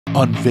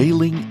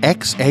Unveiling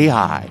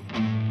xAI.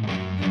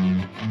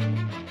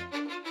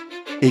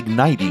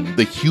 Igniting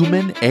the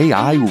human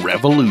AI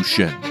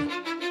revolution.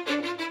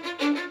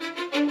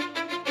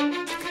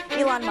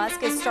 Elon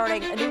Musk is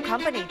starting a new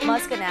company.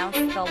 Musk announced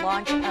the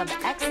launch of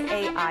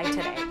xAI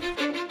today.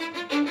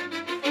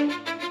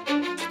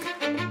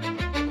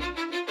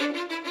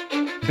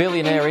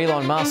 Billionaire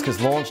Elon Musk has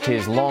launched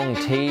his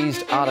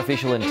long-teased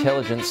artificial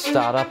intelligence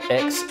startup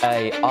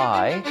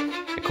xAI.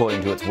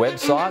 According to its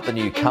website, the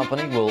new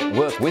company will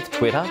work with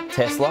Twitter,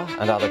 Tesla,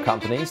 and other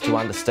companies to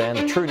understand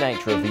the true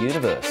nature of the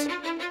universe.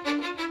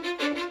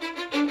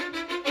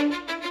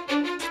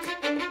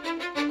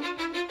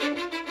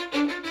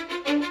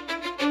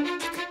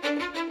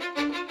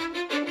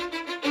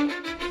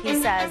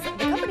 He says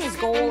the company's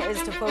goal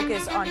is to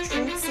focus on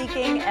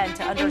truth-seeking and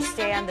to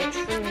understand the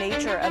true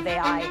nature of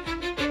AI.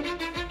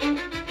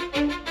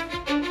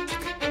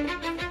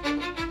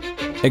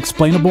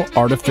 Explainable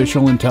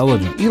artificial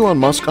intelligence. Elon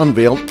Musk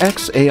unveiled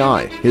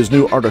xAI, his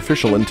new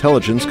artificial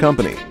intelligence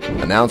company,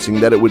 announcing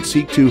that it would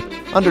seek to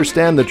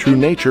understand the true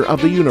nature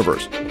of the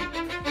universe.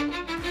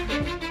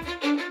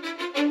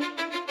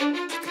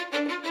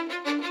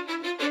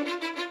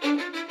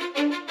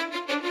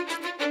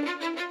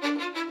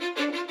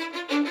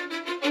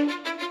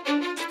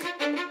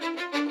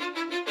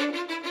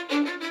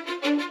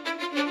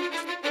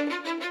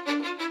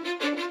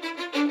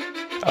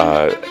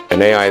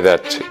 An AI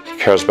that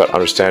cares about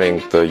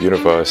understanding the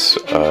universe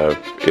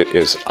it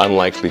is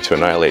unlikely to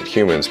annihilate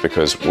humans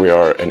because we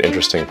are an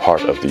interesting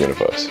part of the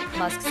universe.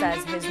 Musk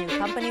says his new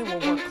company will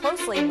work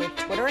closely with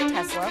Twitter and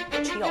Tesla,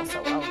 which he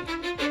also owns.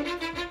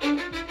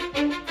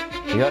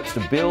 He hopes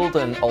to build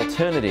an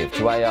alternative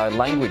to AI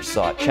language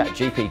site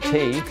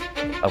ChatGPT,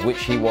 of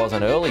which he was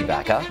an early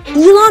backer.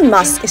 Elon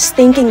Musk is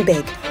thinking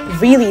big,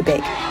 really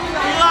big.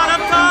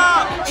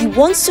 He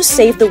wants to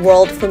save the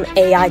world from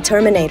AI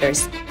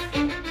terminators.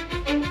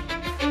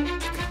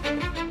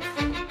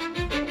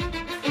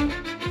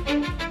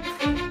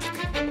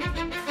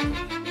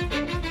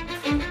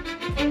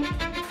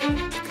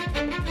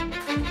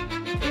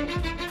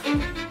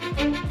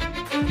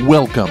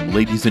 Welcome,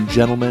 ladies and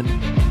gentlemen,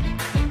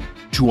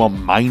 to a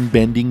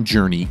mind-bending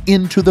journey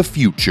into the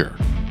future.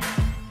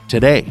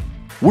 Today,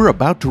 we're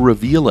about to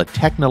reveal a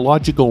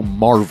technological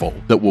marvel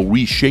that will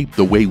reshape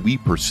the way we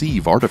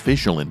perceive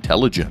artificial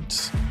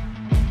intelligence.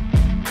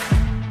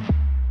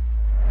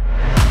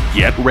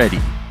 Get ready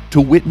to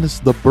witness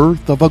the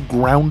birth of a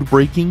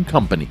groundbreaking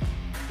company,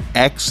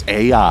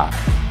 xAI.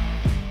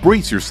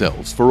 Brace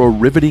yourselves for a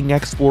riveting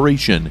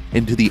exploration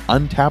into the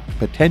untapped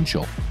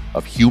potential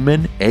of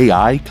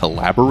human-AI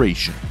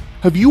collaboration.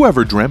 Have you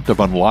ever dreamt of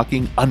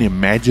unlocking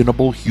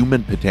unimaginable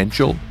human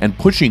potential and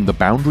pushing the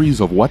boundaries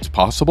of what's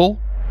possible?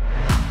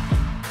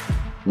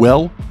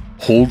 Well,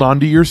 hold on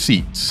to your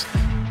seats.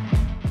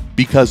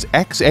 Because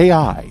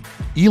xAI,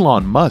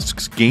 Elon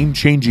Musk's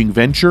game-changing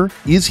venture,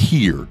 is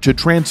here to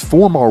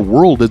transform our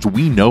world as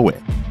we know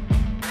it.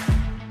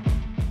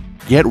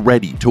 Get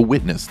ready to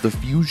witness the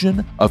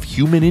fusion of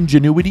human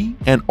ingenuity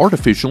and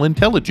artificial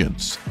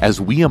intelligence as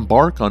we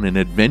embark on an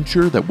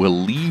adventure that will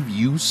leave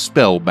you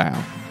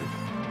spellbound.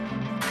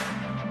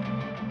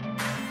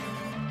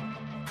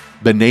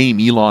 The name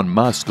Elon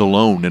Musk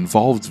alone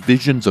involves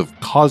visions of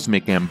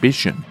cosmic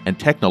ambition and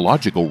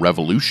technological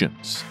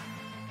revolutions.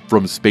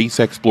 From space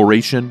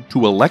exploration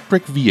to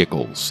electric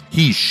vehicles,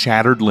 he's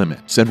shattered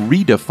limits and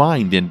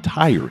redefined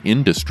entire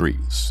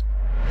industries.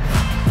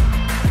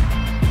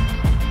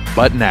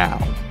 But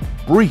now,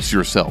 brace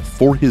yourself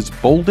for his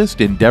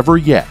boldest endeavor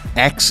yet,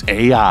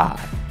 xAI,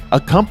 a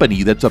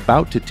company that's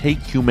about to take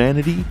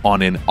humanity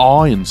on an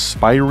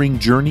awe-inspiring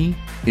journey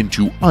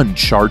into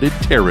uncharted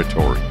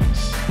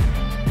territories.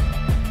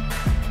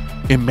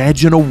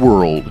 Imagine a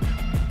world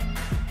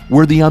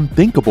where the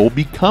unthinkable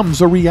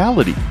becomes a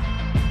reality,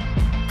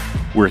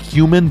 where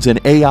humans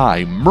and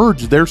AI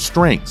merge their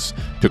strengths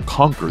to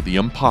conquer the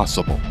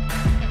impossible.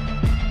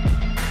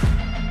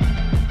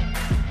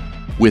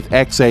 With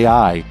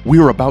xAI,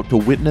 we're about to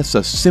witness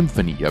a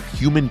symphony of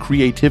human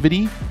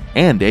creativity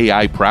and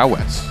AI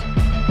prowess.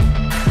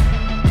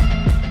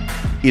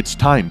 It's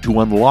time to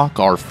unlock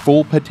our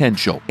full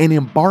potential and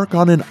embark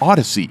on an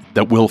odyssey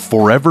that will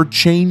forever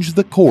change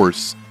the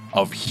course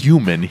of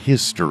human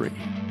history.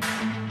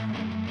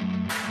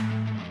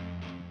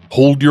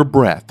 Hold your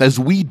breath as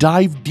we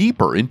dive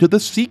deeper into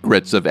the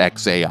secrets of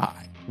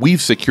xAI.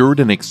 We've secured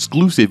an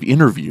exclusive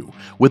interview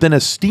with an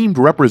esteemed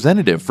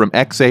representative from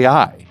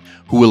xAI,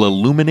 who will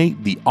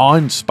illuminate the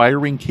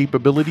awe-inspiring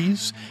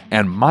capabilities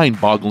and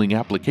mind-boggling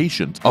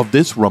applications of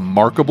this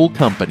remarkable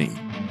company.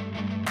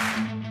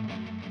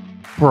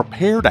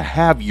 Prepare to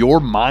have your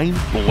mind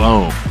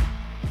blown.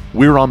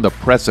 We're on the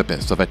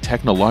precipice of a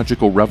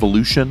technological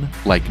revolution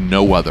like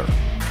no other.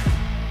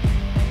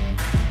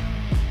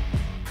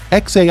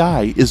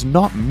 xAI is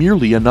not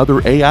merely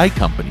another AI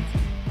company.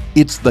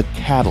 It's the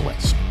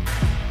catalyst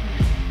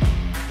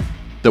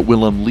that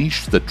will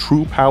unleash the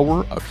true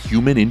power of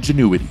human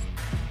ingenuity,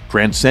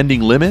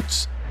 transcending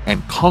limits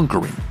and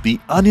conquering the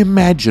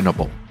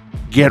unimaginable.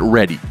 Get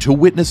ready to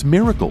witness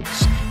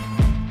miracles,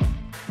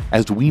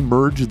 as we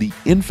merge the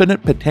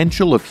infinite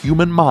potential of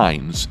human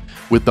minds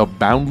with the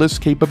boundless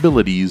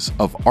capabilities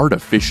of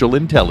artificial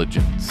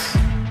intelligence.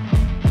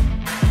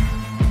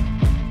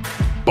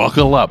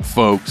 Buckle up,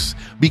 folks,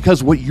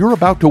 because what you're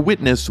about to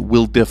witness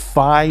will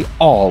defy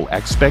all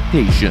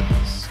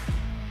expectations.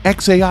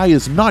 xAI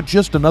is not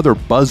just another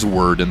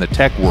buzzword in the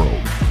tech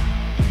world.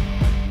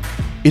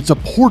 It's a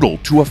portal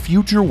to a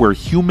future where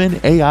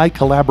human-AI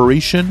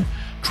collaboration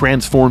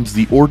transforms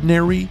the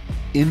ordinary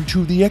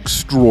into the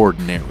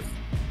extraordinary.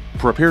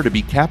 Prepare to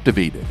be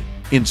captivated,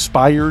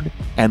 inspired,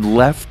 and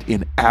left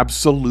in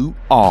absolute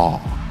awe.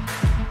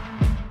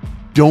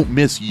 Don't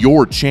miss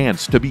your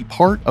chance to be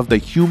part of the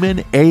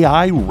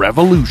human-AI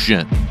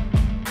revolution.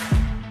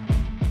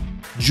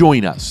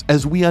 Join us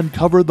as we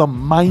uncover the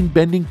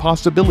mind-bending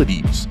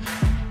possibilities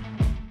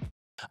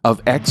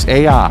of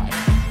xAI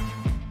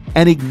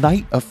and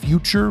ignite a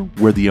future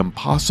where the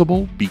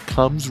impossible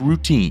becomes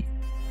routine.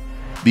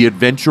 The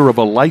adventure of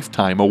a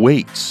lifetime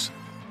awaits.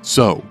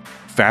 So,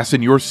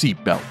 fasten your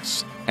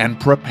seatbelts and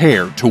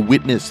prepare to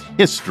witness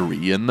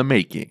history in the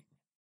making.